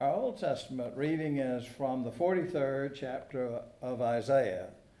Old Testament reading is from the 43rd chapter of Isaiah,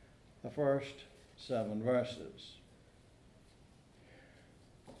 the first 7 verses.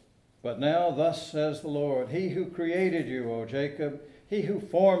 But now thus says the Lord, He who created you, O Jacob, He who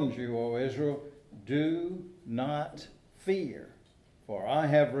formed you, O Israel, do not fear, for I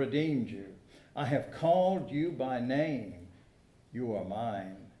have redeemed you. I have called you by name. You are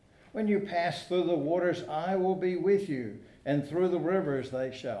mine. When you pass through the waters, I will be with you, and through the rivers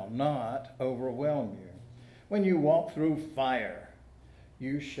they shall not overwhelm you. When you walk through fire,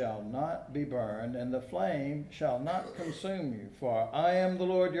 you shall not be burned, and the flame shall not consume you. For I am the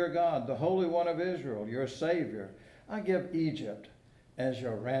Lord your God, the Holy One of Israel, your Savior. I give Egypt as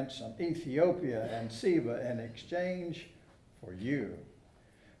your ransom, Ethiopia and Seba in exchange for you,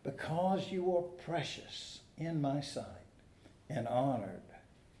 because you are precious in my sight and honored,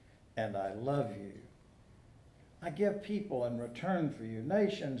 and I love you. I give people in return for you,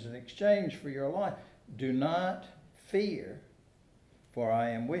 nations in exchange for your life. Do not fear, for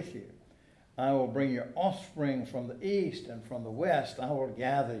I am with you. I will bring your offspring from the east, and from the west I will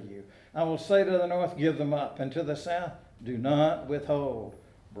gather you. I will say to the north, give them up, and to the south, do not withhold.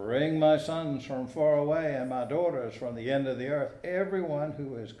 Bring my sons from far away, and my daughters from the end of the earth, everyone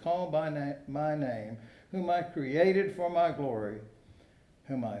who is called by my name, whom I created for my glory,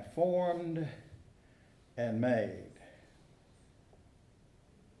 whom I formed and made.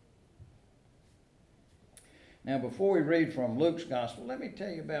 Now, before we read from Luke's Gospel, let me tell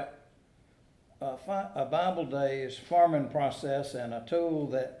you about a Bible Days farming process and a tool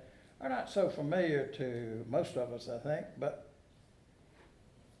that are not so familiar to most of us, I think, but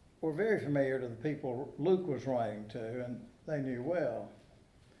were very familiar to the people Luke was writing to, and they knew well.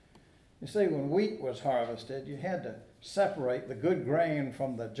 You see, when wheat was harvested, you had to separate the good grain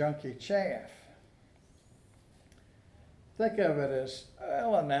from the junky chaff. Think of it as,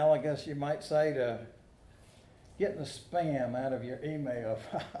 well, analogous, you might say, to getting the spam out of your email.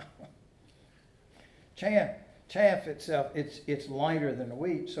 Chaff itself, it's lighter than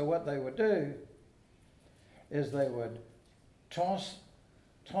wheat. So what they would do is they would toss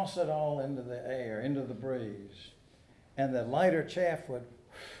it all into the air, into the breeze, and the lighter chaff would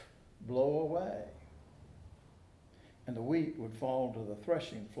blow away. And the wheat would fall to the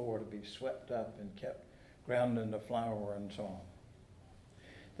threshing floor to be swept up and kept ground into flour and so on.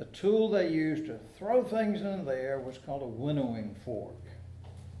 The tool they used to throw things in the air was called a winnowing fork.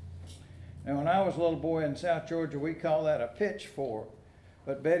 And when I was a little boy in South Georgia, we call that a pitchfork.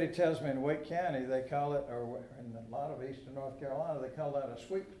 But Betty tells me in Wake County they call it, or in a lot of eastern North Carolina, they call that a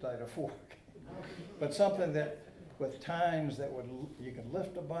sweet potato fork. But something that with tines that you could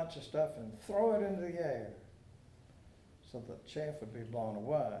lift a bunch of stuff and throw it into the air so the chaff would be blown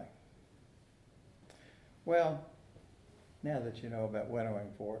away. Well, now that you know about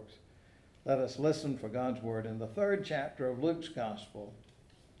winnowing forks, let us listen for God's word in the 3rd chapter of Luke's Gospel,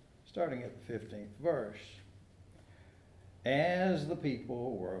 starting at the 15th verse. As the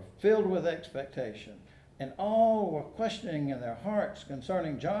people were filled with expectation, and all were questioning in their hearts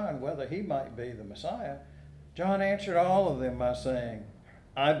concerning John whether he might be the Messiah, John answered all of them by saying,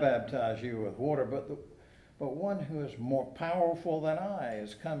 I baptize you with water, but one who is more powerful than I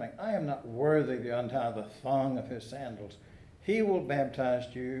is coming. I am not worthy to untie the thong of his sandals. He will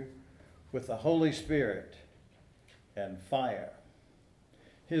baptize you with the Holy Spirit and fire.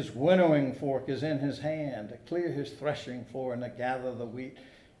 His winnowing fork is in his hand to clear his threshing floor and to gather the wheat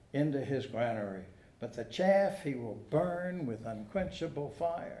into his granary. But the chaff he will burn with unquenchable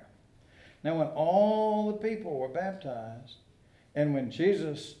fire. Now when all the people were baptized, and when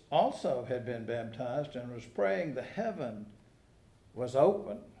Jesus also had been baptized and was praying, the heaven was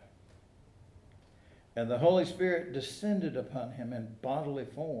opened, and the Holy Spirit descended upon him in bodily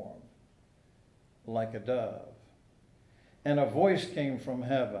form like a dove. And a voice came from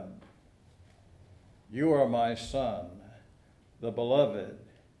heaven, You are my Son, the beloved.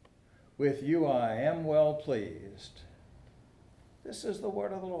 With you I am well pleased. This is the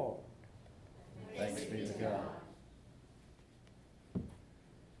word of the Lord. Thanks be to God.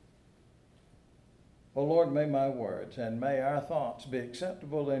 O Lord, may my words and may our thoughts be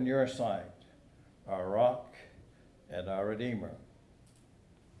acceptable in your sight, our rock and our Redeemer.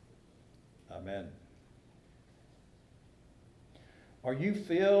 Amen. Are you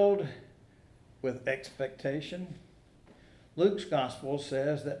filled with expectation? Luke's gospel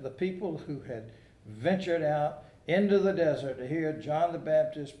says that the people who had ventured out into the desert to hear John the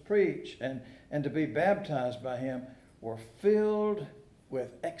Baptist preach and to be baptized by him were filled with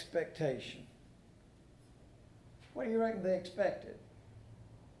expectation. What do you reckon they expected?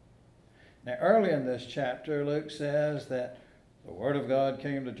 Now, early in this chapter, Luke says that The word of God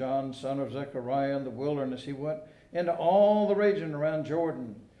came to John, son of Zechariah, in the wilderness. He went into all the region around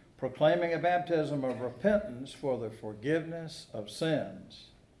Jordan, proclaiming a baptism of repentance for the forgiveness of sins.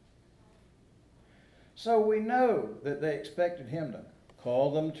 So we know that they expected him to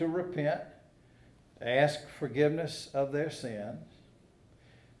call them to repent, to ask forgiveness of their sins.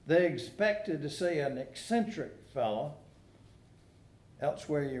 They expected to see an eccentric fellow.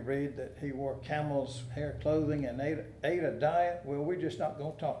 Elsewhere you read that he wore camel's hair clothing and ate a diet. Well, we're just not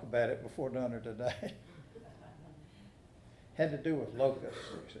going to talk about it before dinner today. Had to do with locusts,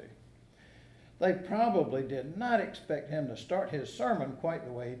 you see. They probably did not expect him to start his sermon quite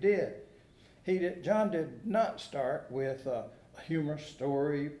the way he did. John did not start with a humorous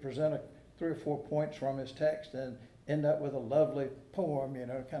story, present 3 or 4 points from his text, and end up with a lovely poem,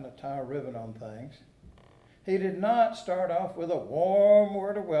 kind of tie a ribbon on things. He did not start off with a warm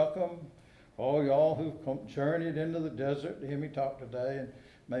word of welcome. All y'all who've journeyed into the desert to hear me talk today, and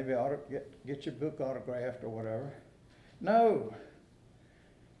maybe ought to get your book autographed or whatever. No.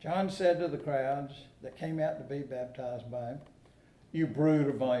 John said to the crowds that came out to be baptized by him, "You brood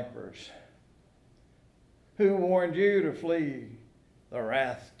of vipers, who warned you to flee the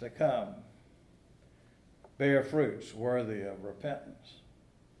wrath to come? Bear fruits worthy of repentance."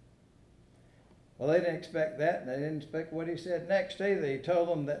 Well, they didn't expect that, and they didn't expect what he said next either. He told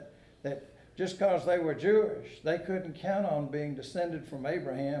them that just because they were Jewish, they couldn't count on being descended from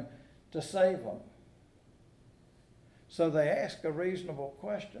Abraham to save them. So they asked a reasonable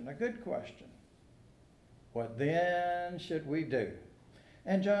question, a good question. What then should we do?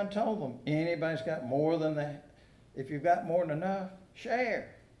 And John told them, anybody's got more than that. If you've got more than enough,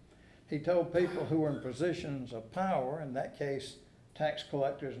 share. He told people who were in positions of power, in that case, tax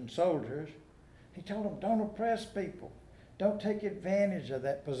collectors and soldiers, he told them, don't oppress people. Don't take advantage of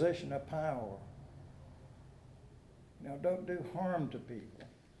that position of power. Don't do harm to people.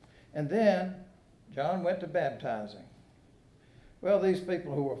 And then John went to baptizing. Well, these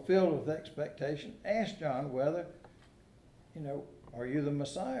people who were filled with expectation asked John whether, are you the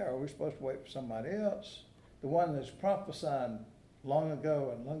Messiah? Or are we supposed to wait for somebody else? The one that's prophesied long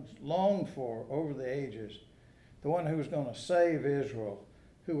ago and longed for over the ages. The one who was going to save Israel,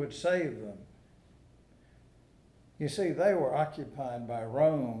 who would save them. You see, they were occupied by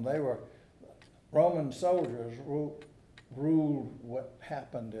Rome. Roman soldiers ruled what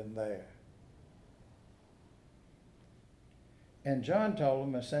happened in there. And John told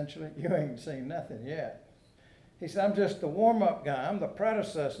them essentially, you ain't seen nothing yet. He said, I'm just the warm-up guy. I'm the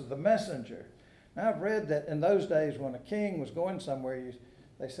predecessor, the messenger. Now, I've read that in those days when a king was going somewhere,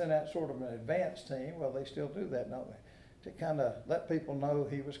 they sent out sort of an advance team. Well, they still do that, don't they? To kind of let people know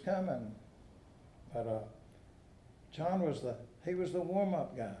he was coming. But John was the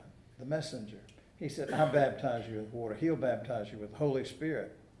warm-up guy, the messenger. He said, I baptize you with water. He'll baptize you with the Holy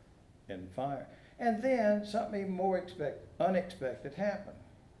Spirit and fire. And then something even more unexpected happened.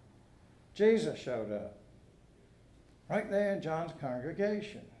 Jesus showed up right there in John's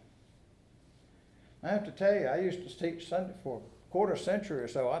congregation. I have to tell you, I used to teach Sunday for a quarter century or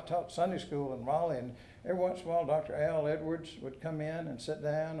so. I taught Sunday school in Raleigh, and every once in a while Dr. Al Edwards would come in and sit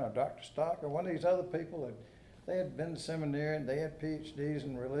down, or Dr. Stock, or one of these other people. They had been to seminary, and they had PhDs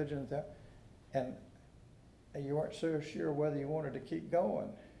in religion, and you weren't so sure whether you wanted to keep going.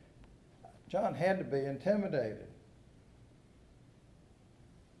 John had to be intimidated.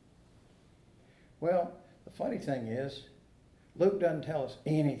 Well, the funny thing is, Luke doesn't tell us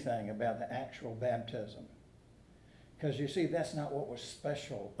anything about the actual baptism. Because you see, that's not what was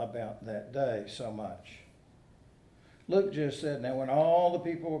special about that day so much. Luke just said, now when all the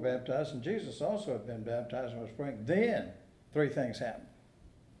people were baptized, and Jesus also had been baptized and was praying, then 3 things happened.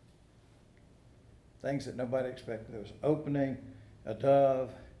 Things that nobody expected. There was an opening, a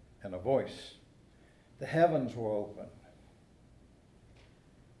dove, and a voice. The heavens were open.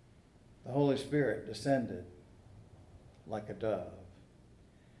 The Holy Spirit descended like a dove.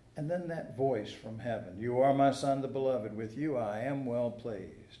 And then that voice from heaven, you are my son, the beloved, with you I am well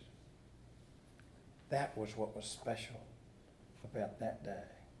pleased. That was what was special about that day.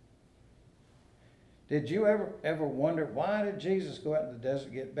 Did you ever wonder, why did Jesus go out in the desert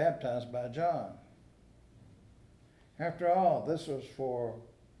and get baptized by John? After all, this was for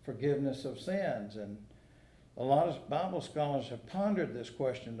forgiveness of sins, and a lot of Bible scholars have pondered this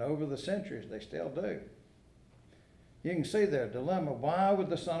question over the centuries. They still do. You can see their dilemma. Why would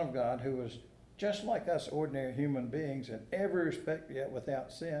the Son of God, who was just like us ordinary human beings in every respect yet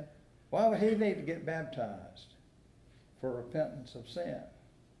without sin, why would he need to get baptized for repentance of sin?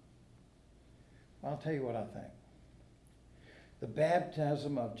 I'll tell you what I think. The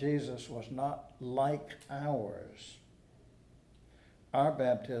baptism of Jesus was not like ours. our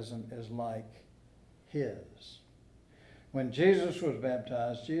baptism is like his. When Jesus was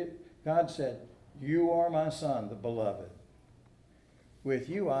baptized, God said, "You are my son, the beloved. With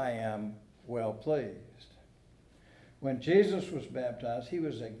you I am well pleased." When Jesus was baptized, he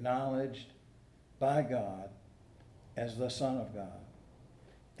was acknowledged by God as the Son of God.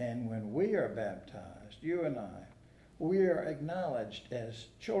 And when we are baptized, you and I, we are acknowledged as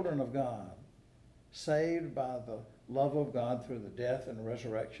children of God, saved by the love of God through the death and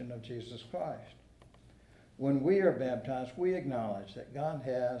resurrection of Jesus Christ. When we are baptized, we acknowledge that God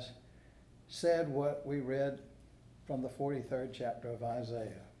has said what we read from the 43rd chapter of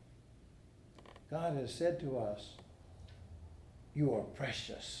Isaiah. God has said to us, "You are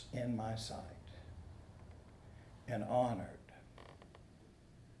precious in my sight and honored,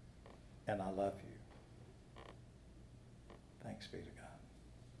 and I love you." Thanks be to God.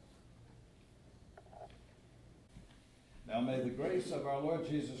 Now may the grace of our Lord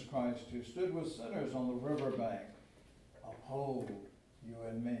Jesus Christ, who stood with sinners on the riverbank, uphold you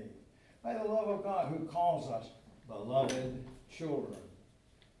and me. May the love of God, who calls us beloved children,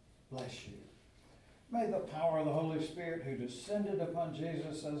 bless you. May the power of the Holy Spirit, who descended upon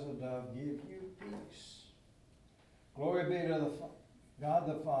Jesus as a dove, give you peace. Glory be to God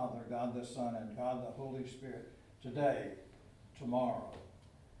the Father, God the Son, and God the Holy Spirit, today, tomorrow,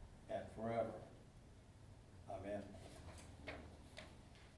 and forever. Amen.